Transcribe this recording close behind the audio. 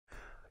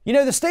You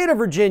know, the state of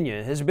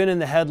Virginia has been in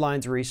the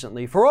headlines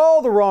recently for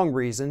all the wrong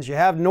reasons. You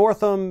have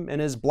Northam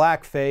and his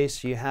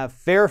blackface. You have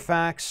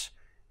Fairfax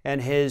and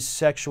his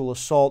sexual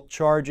assault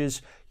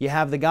charges. You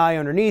have the guy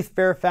underneath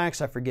Fairfax,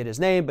 I forget his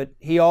name, but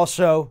he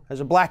also has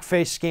a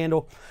blackface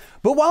scandal.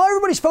 But while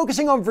everybody's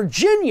focusing on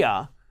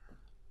Virginia,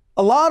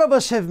 a lot of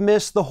us have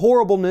missed the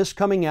horribleness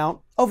coming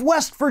out of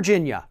West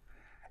Virginia.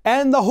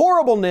 And the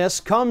horribleness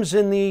comes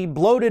in the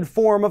bloated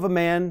form of a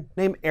man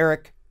named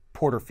Eric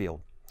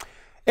Porterfield.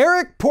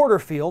 Eric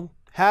Porterfield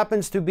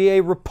happens to be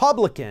a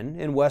Republican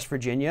in West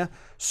Virginia,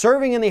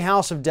 serving in the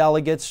House of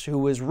Delegates, who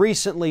was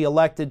recently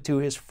elected to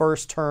his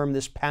first term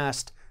this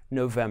past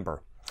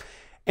November.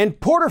 And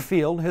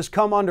Porterfield has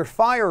come under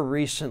fire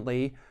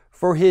recently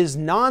for his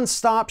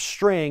nonstop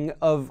string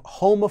of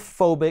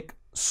homophobic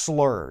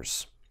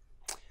slurs.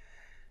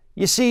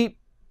 You see,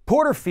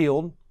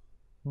 Porterfield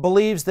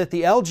believes that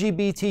the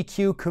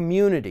LGBTQ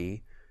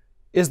community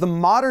is the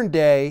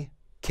modern-day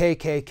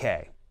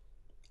KKK.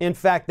 In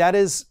fact, that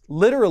is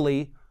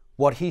literally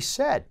what he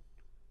said.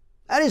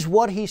 That is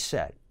what he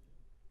said.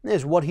 That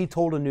is what he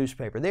told a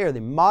newspaper. They are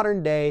the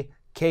modern-day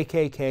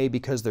KKK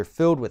because they're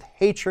filled with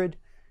hatred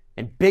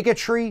and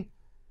bigotry,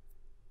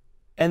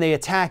 and they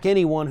attack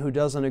anyone who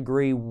doesn't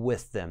agree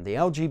with them. The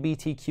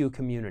LGBTQ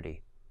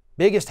community.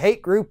 Biggest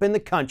hate group in the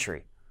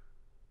country.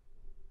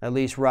 At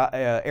least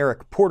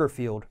Eric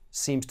Porterfield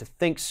seems to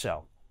think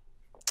so.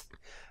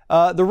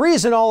 The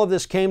reason all of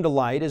this came to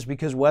light is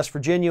because West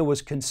Virginia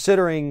was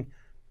considering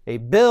a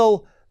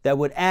bill that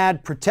would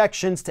add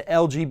protections to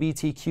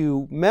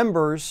LGBTQ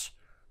members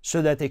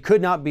so that they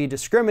could not be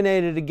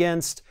discriminated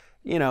against,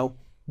 you know,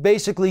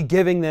 basically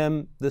giving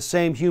them the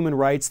same human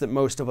rights that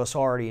most of us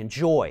already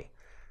enjoy.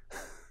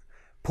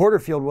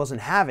 Porterfield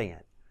wasn't having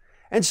it.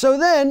 And so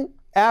then,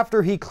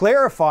 after he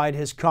clarified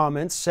his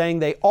comments saying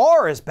they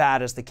are as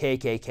bad as the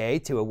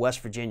KKK to a West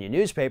Virginia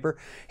newspaper,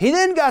 he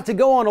then got to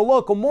go on a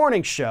local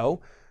morning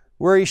show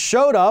where he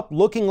showed up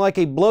looking like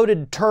a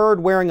bloated turd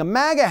wearing a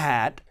MAGA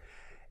hat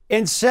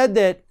and said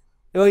that,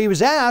 he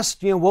was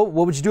asked, what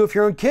would you do if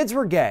your own kids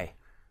were gay?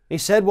 He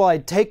said, well,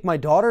 I'd take my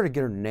daughter to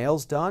get her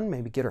nails done,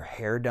 maybe get her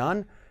hair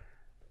done,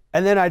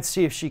 and then I'd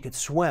see if she could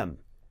swim.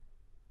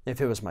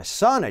 If it was my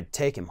son, I'd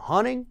take him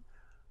hunting,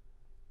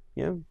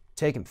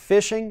 take him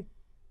fishing,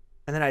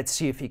 and then I'd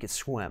see if he could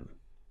swim.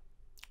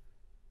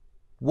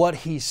 What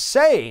he's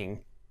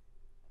saying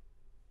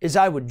is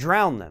I would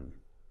drown them.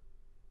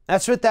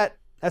 That's what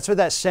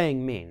that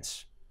saying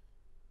means.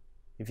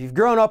 If you've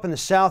grown up in the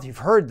South, you've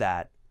heard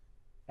that.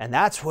 And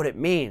that's what it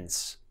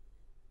means.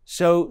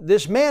 So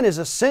this man is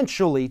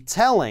essentially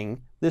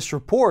telling this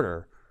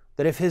reporter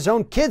that if his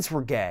own kids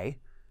were gay,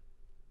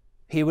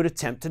 he would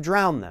attempt to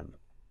drown them.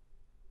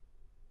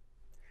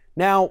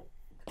 Now,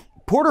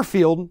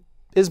 Porterfield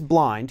is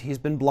blind. He's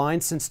been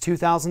blind since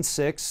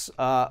 2006,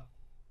 the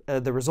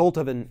result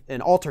of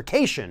an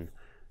altercation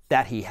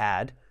that he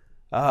had.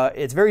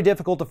 It's very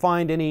difficult to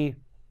find any,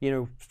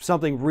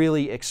 something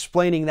really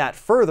explaining that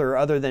further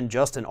other than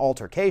just an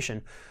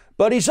altercation.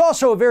 But he's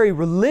also a very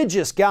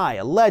religious guy,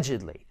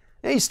 allegedly.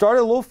 He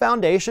started a little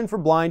foundation for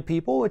blind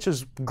people, which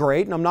is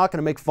great, and I'm not going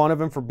to make fun of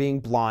him for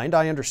being blind.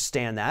 I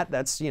understand that.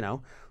 That's,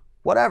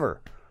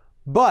 whatever.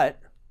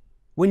 But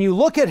when you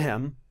look at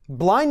him,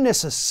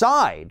 blindness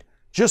aside,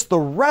 just the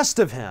rest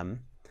of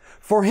him,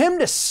 for him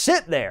to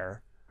sit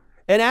there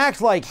and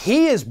act like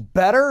he is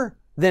better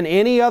than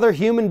any other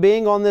human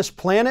being on this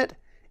planet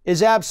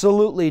is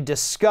absolutely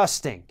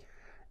disgusting.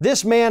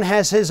 This man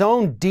has his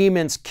own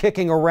demons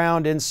kicking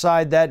around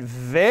inside that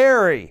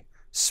very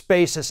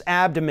spacious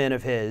abdomen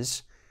of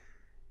his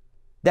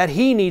that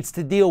he needs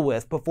to deal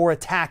with before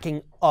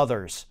attacking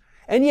others.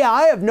 And yeah,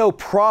 I have no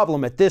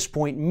problem at this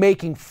point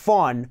making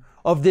fun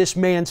of this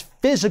man's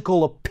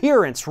physical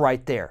appearance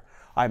right there.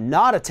 I'm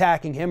not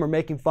attacking him or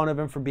making fun of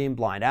him for being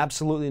blind.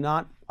 Absolutely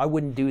not. I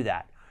wouldn't do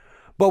that.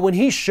 But when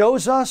he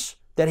shows us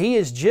that he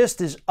is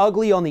just as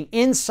ugly on the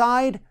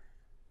inside,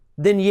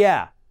 then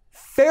yeah,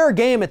 fair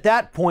game at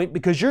that point,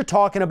 because you're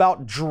talking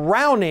about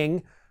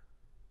drowning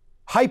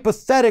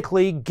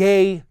hypothetically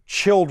gay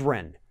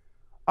children.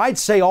 I'd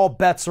say all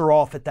bets are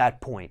off at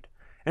that point.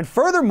 And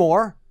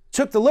furthermore,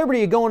 took the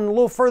liberty of going a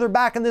little further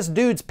back in this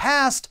dude's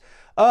past.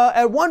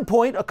 At one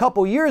point, a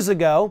couple years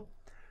ago,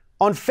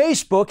 on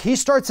Facebook, he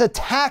starts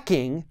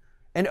attacking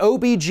an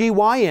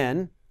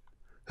OBGYN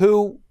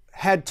who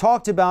had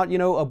talked about,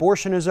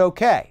 abortion is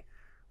okay.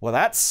 Well,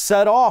 that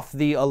set off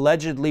the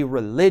allegedly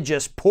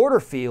religious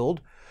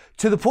Porterfield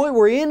to the point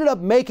where he ended up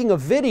making a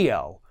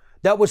video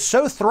that was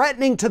so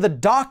threatening to the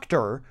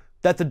doctor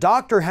that the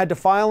doctor had to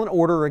file an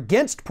order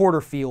against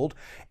Porterfield,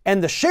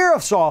 and the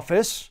sheriff's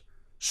office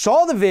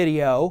saw the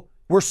video,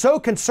 were so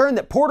concerned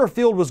that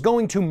Porterfield was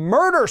going to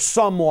murder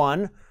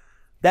someone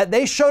that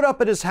they showed up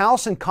at his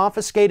house and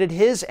confiscated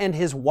his and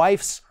his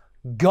wife's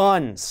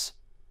guns.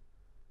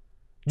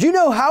 Do you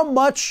know how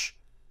much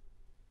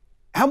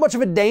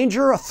of a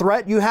danger, a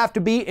threat you have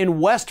to be in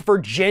West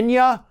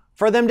Virginia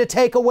for them to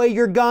take away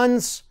your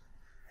guns?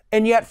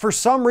 And yet, for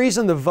some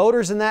reason, the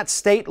voters in that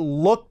state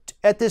looked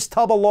at this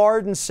tub of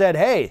lard and said,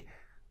 hey,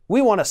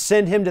 We want to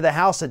send him to the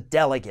House of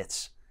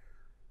Delegates.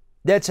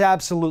 That's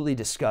absolutely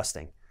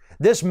disgusting.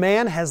 This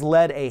man has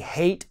led a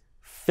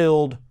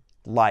hate-filled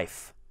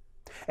life.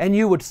 And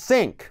you would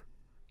think,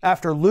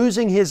 after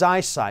losing his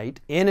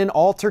eyesight in an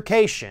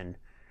altercation,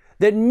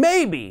 that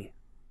maybe,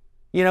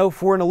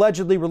 for an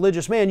allegedly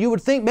religious man, you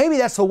would think maybe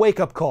that's a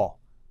wake-up call.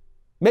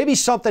 Maybe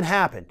something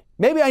happened.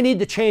 Maybe I need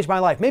to change my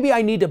life. Maybe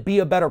I need to be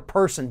a better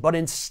person. But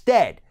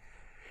instead,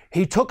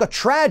 he took a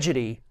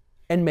tragedy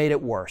and made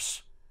it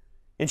worse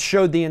and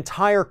showed the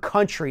entire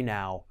country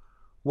now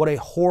what a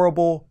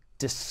horrible,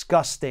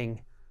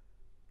 disgusting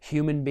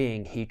human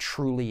being he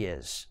truly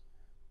is,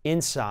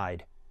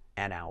 inside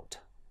and out.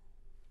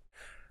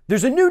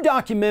 There's a new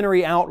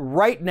documentary out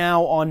right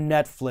now on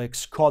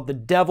Netflix called The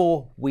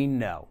Devil We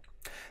Know.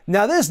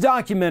 Now, this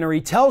documentary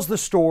tells the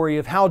story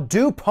of how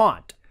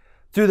DuPont,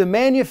 through the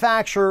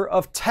manufacture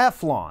of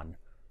Teflon,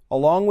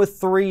 along with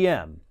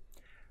 3M,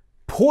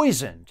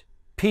 poisoned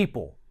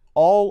people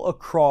all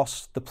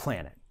across the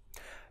planet.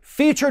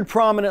 Featured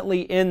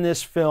prominently in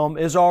this film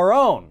is our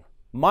own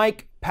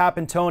Mike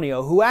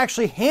Papantonio, who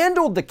actually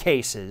handled the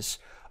cases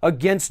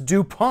against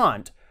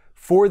DuPont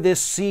for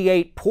this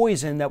C8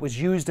 poison that was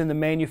used in the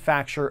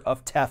manufacture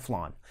of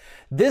Teflon.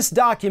 This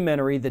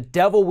documentary, The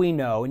Devil We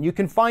Know, and you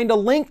can find a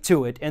link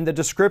to it in the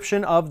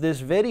description of this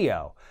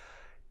video,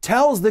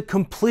 tells the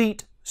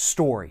complete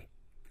story.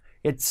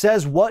 It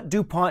says what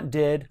DuPont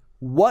did,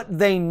 what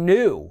they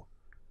knew,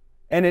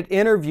 and it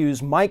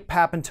interviews Mike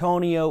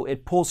Papantonio.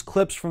 It pulls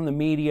clips from the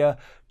media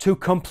to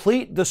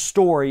complete the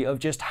story of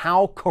just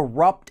how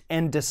corrupt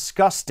and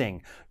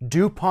disgusting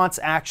DuPont's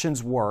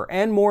actions were,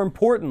 and more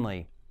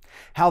importantly,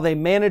 how they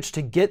managed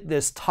to get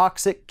this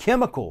toxic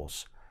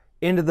chemicals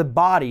into the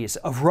bodies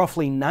of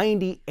roughly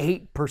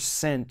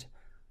 98%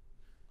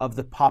 of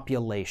the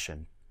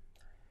population.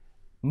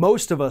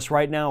 Most of us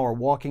right now are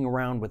walking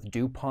around with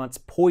DuPont's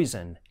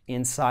poison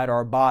inside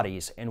our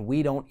bodies, and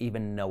we don't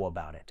even know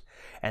about it.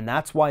 And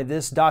that's why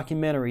this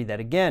documentary, that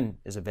again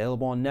is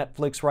available on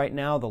Netflix right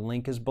now, the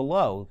link is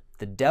below,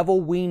 The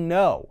Devil We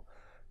Know,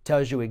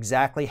 tells you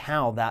exactly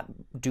how that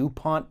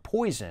DuPont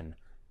poison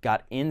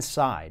got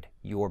inside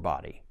your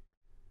body.